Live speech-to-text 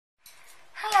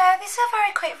this is a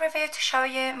very quick review to show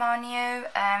you my new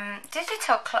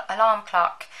digital alarm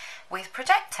clock with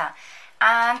projector,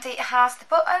 and it has the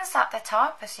buttons at the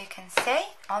top, as you can see.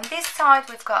 On this side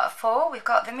we've got a 4, we've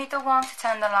got the middle one to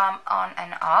turn the alarm on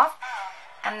and off,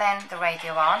 and then the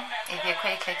radio on if you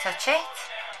quickly touch it.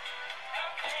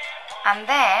 And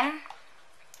then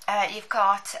you've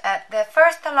got the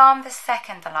first alarm, the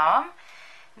second alarm,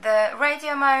 the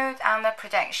radio mode and the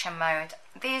projection mode.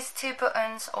 These two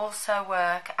buttons also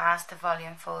work as the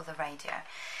volume for the radio.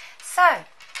 So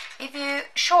if you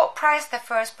short press the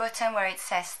first button where it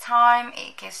says time,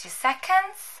 it gives you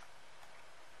seconds.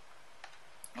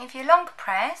 If you long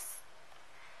press,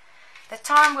 the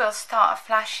time will start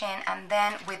flashing, and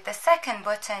then with the second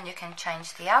button you can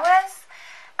change the hours,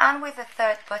 and with the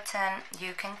third button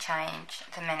you can change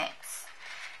the minutes.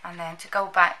 And then to go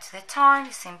back to the time,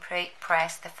 you simply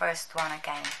press the first one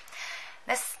again.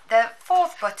 The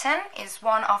fourth button is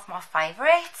one of my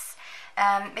favorites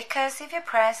because if you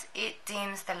press, it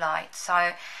dims the light. So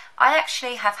I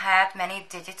actually have had many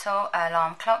digital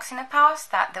alarm clocks in the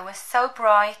past that they were so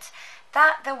bright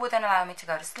that they wouldn't allow me to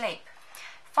go to sleep.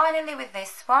 Finally, with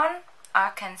this one,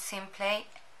 I can simply,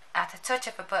 at a touch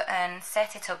of a button,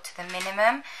 set it up to the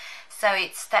minimum so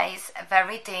it stays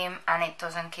very dim and it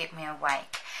doesn't keep me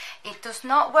awake. It does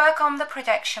not work on the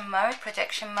projection mode.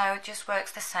 Projection mode just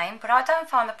works the same, but I don't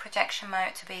find the projection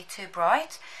mode to be too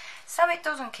bright, so it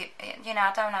doesn't keep,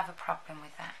 I don't have a problem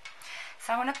with that.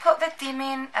 So I'm going to put the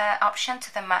dimming option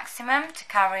to the maximum to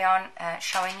carry on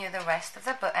showing you the rest of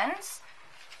the buttons.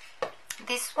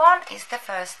 This one is the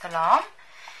first alarm.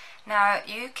 Now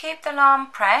you keep the alarm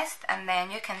pressed and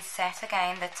then you can set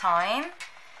again the time,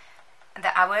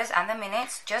 the hours and the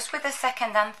minutes just with the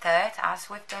second and third as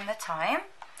we've done the time.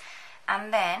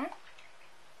 And then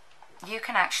you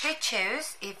can actually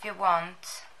choose if you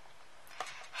want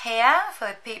here for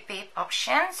the beep beep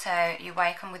option, so you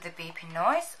wake up with the beeping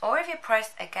noise, or if you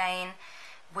press again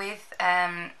with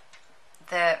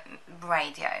the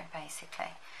radio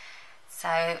basically.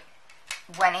 So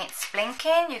when it's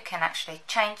blinking you can actually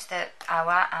change the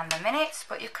hour and the minutes,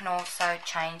 but you can also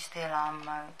change the alarm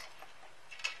mode.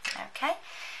 Okay,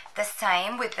 the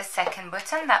same with the second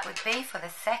button, that would be for the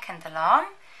second alarm.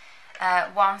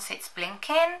 Once it's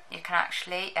blinking you can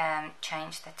actually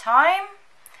change the time,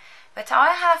 but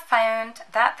I have found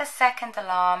that the second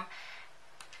alarm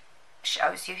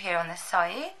shows you here on the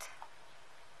side.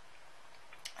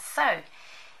 So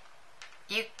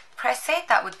you press it,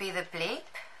 that would be the bleep,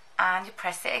 and you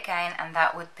press it again and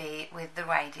that would be with the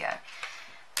radio.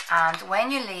 And when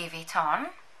you leave it on,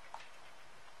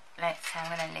 let's say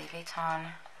I'm going to leave it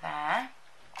on there,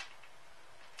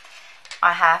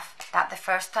 I have that the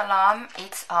first alarm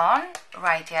it's on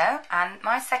radio and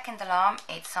my second alarm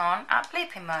it's on at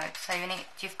bleeping mode. So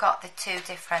you've got the two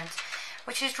different,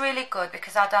 which is really good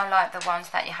because I don't like the ones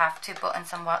that you have two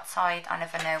buttons on one side. I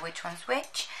never know which one's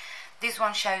which. This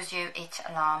one shows you each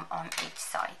alarm on each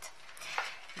side.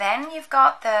 Then you've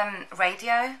got the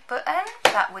radio button,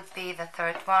 that would be the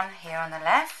third one here on the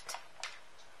left.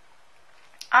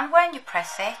 And when you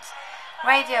press it,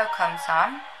 radio comes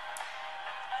on.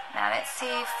 Now let's see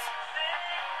if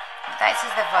this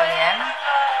is the volume.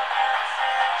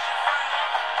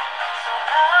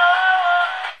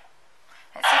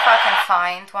 Let's see if I can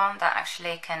find one that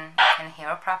actually can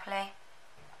hear properly.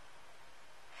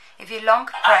 If you long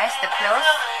press the plus,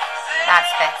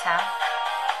 that's better.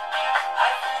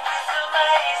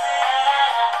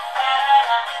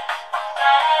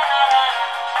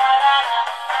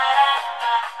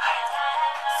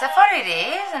 So for it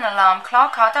is an alarm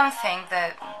clock, I don't think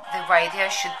that the radio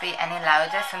should be any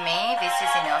louder. For me, this is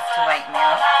enough to wake me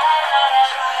up.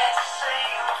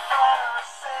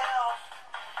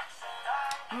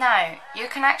 Now, you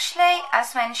can actually,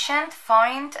 as mentioned,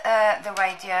 find the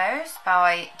radios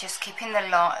by just keeping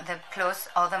the plus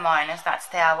or the minus, that's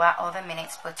the hour or the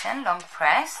minutes button, long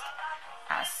pressed,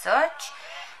 as such.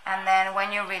 And then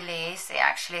when you release, it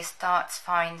actually starts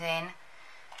finding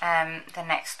the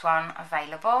next one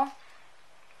available.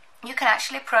 You can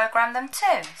actually program them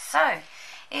too. So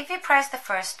if you press the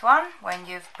first one, when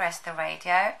you've pressed the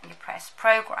radio, you press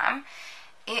program,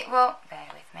 it will, bear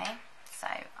with me, so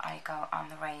I go on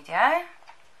the radio.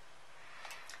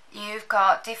 You've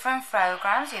got different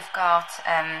programs, you've got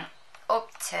up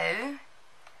to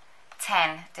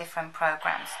 10 different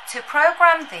programs. To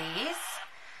program these,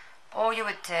 all you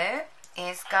would do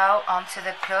is go onto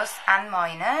the plus and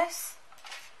minus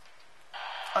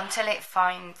until it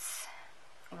finds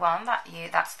one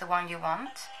that's the one you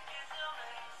want,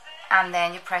 and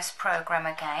then you press program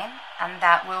again and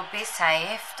that will be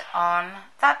saved on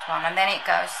that one, and then it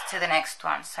goes to the next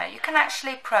one. So you can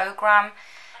actually program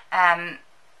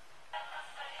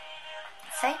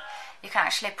See, you can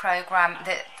actually program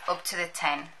up to the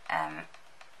 10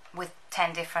 with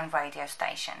 10 different radio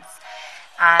stations,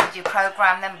 and you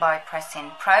program them by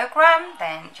pressing program,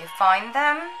 then you find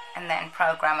them and then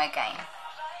program again.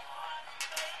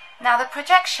 Now the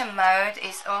projection mode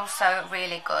is also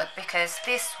really good because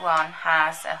this one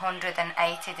has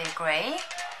 180 degree,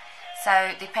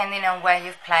 so depending on where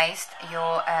you've placed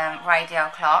your radio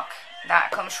clock,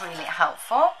 that comes really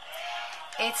helpful.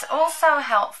 It's also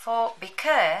helpful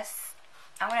because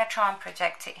I'm going to try and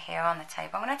project it here on the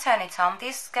table. I'm going to turn it on.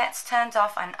 This gets turned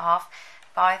off and off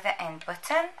by the end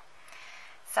button.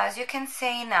 So as you can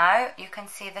see now, you can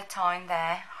see the time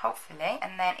there, hopefully.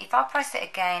 And then if I press it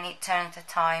again, it turns the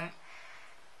time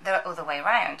the other way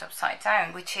around, upside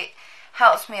down, which it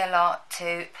helps me a lot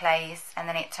to place, and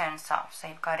then it turns off. So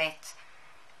you've got it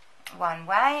one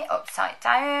way, upside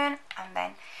down, and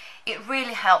then it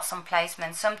really helps on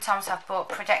placement. Sometimes I've bought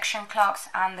projection clocks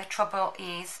and the trouble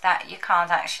is that you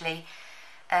can't actually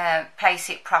place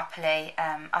it properly.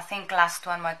 I think last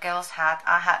one my girls had,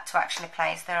 I had to actually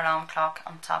place their alarm clock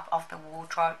on top of the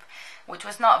wardrobe, which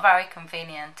was not very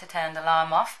convenient to turn the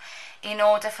alarm off in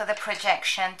order for the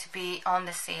projection to be on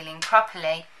the ceiling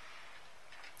properly.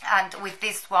 And with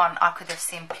this one I could have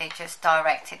simply just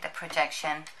directed the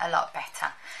projection a lot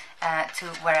better to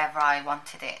wherever I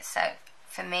wanted it. So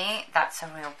for me, that's a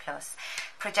real plus.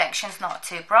 Projection's not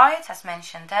too bright, as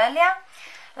mentioned earlier.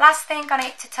 Last thing I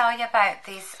need to tell you about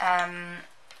this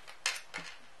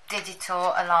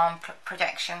digital alarm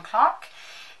projection clock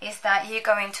is that you're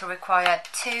going to require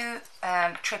two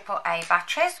AAA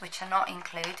batteries, which are not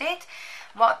included.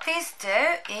 What these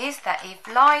do is that if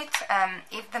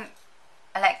the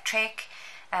electric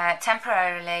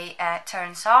temporarily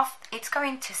turns off, it's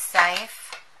going to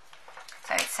save.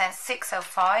 So it says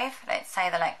 6:05, let's say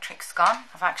the electric's gone,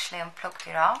 I've actually unplugged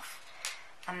it off,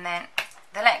 and then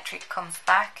the electric comes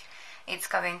back, it's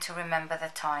going to remember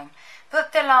the time.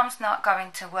 But the alarm's not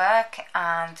going to work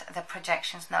and the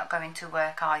projection's not going to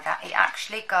work either. It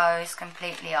actually goes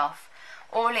completely off.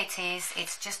 All it is,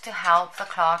 it's just to help the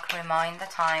clock remind the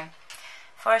time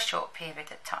for a short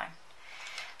period of time.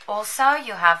 Also,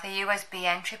 you have the USB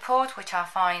entry port, which I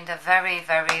find are very,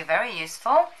 very, very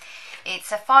useful.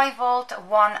 It's a 5 volt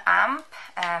 1 amp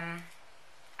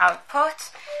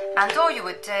output, and all you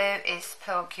would do is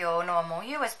plug your normal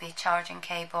USB charging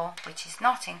cable, which is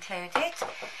not included,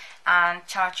 and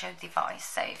charge your device.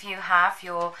 So if you have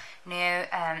your new,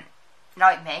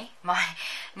 like me, my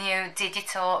new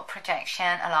digital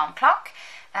projection alarm clock,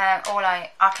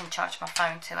 I can charge my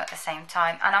phone to at the same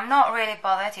time, and I'm not really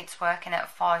bothered it's working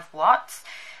at 5 watts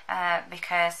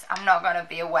because I'm not going to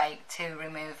be awake to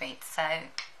remove it. So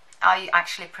I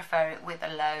actually prefer it with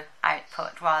a low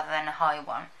output rather than a high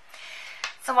one.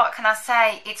 So what can I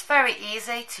say? It's very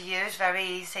easy to use, very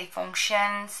easy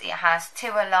functions. It has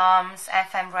 2 alarms,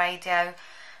 FM radio.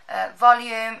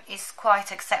 Volume is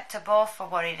quite acceptable for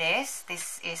what it is.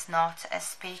 This is not a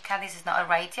speaker, this is not a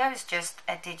radio, it's just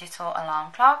a digital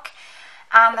alarm clock.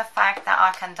 And the fact that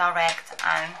I can direct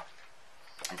and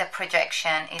the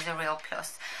projection is a real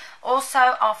plus. Also,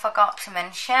 I forgot to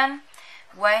mention,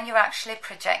 when you're actually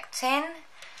projecting,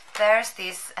 there's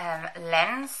this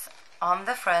lens on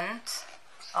the front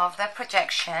of the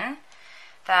projection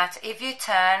that if you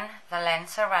turn the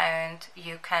lens around,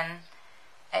 you can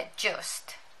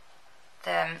adjust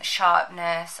the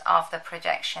sharpness of the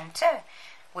projection too,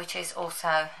 which is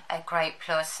also a great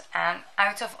plus. And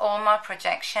out of all my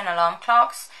projection alarm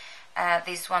clocks,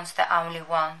 this one's the only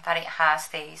one that it has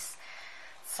these.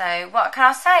 So what can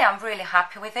I say? I'm really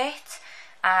happy with it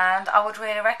and I would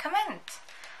really recommend.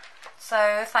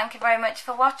 So thank you very much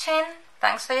for watching.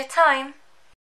 Thanks for your time.